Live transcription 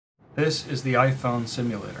This is the iPhone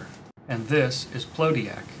simulator, and this is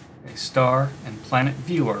Plodiac, a star and planet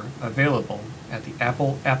viewer available at the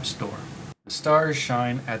Apple App Store. The stars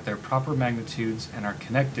shine at their proper magnitudes and are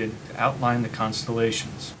connected to outline the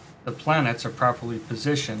constellations. The planets are properly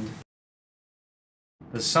positioned.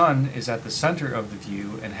 The Sun is at the center of the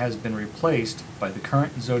view and has been replaced by the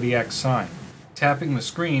current Zodiac Sign. Tapping the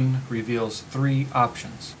screen reveals three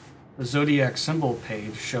options. The Zodiac Symbol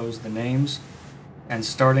page shows the names and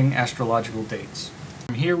starting astrological dates.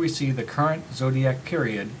 From here we see the current zodiac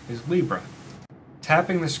period is Libra.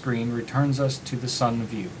 Tapping the screen returns us to the Sun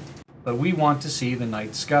view, but we want to see the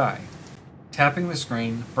night sky. Tapping the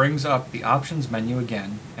screen brings up the options menu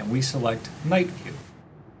again, and we select Night View.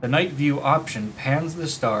 The Night View option pans the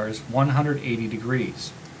stars 180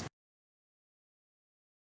 degrees.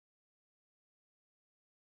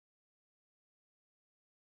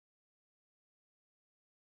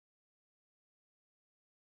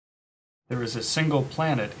 There is a single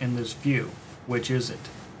planet in this view. Which is it?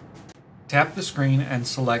 Tap the screen and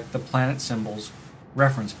select the Planet Symbols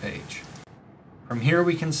reference page. From here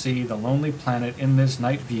we can see the lonely planet in this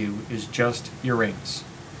night view is just Uranus.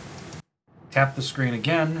 Tap the screen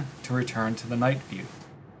again to return to the night view.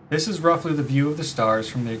 This is roughly the view of the stars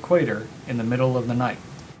from the equator in the middle of the night.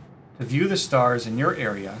 To view the stars in your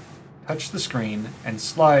area, touch the screen and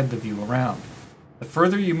slide the view around. The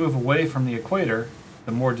further you move away from the equator,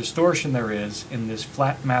 the more distortion there is in this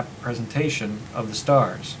flat map presentation of the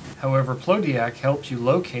stars. However, Plodiac helps you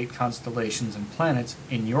locate constellations and planets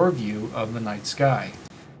in your view of the night sky.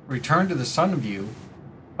 Return to the Sun view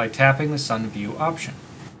by tapping the Sun view option.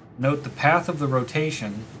 Note the path of the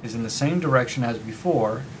rotation is in the same direction as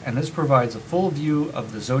before, and this provides a full view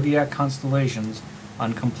of the zodiac constellations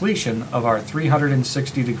on completion of our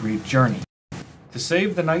 360-degree journey. To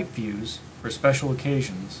save the night views for special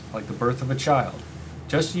occasions, like the birth of a child,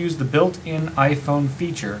 just use the built-in iPhone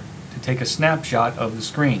feature to take a snapshot of the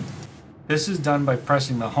screen. This is done by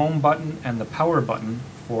pressing the Home button and the Power button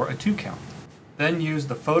for a 2 count. Then use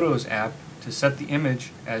the Photos app to set the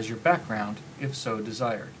image as your background if so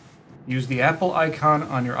desired. Use the Apple icon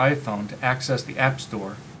on your iPhone to access the App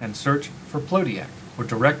Store and search for Plodiac, or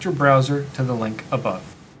direct your browser to the link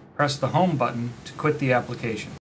above. Press the Home button to quit the application.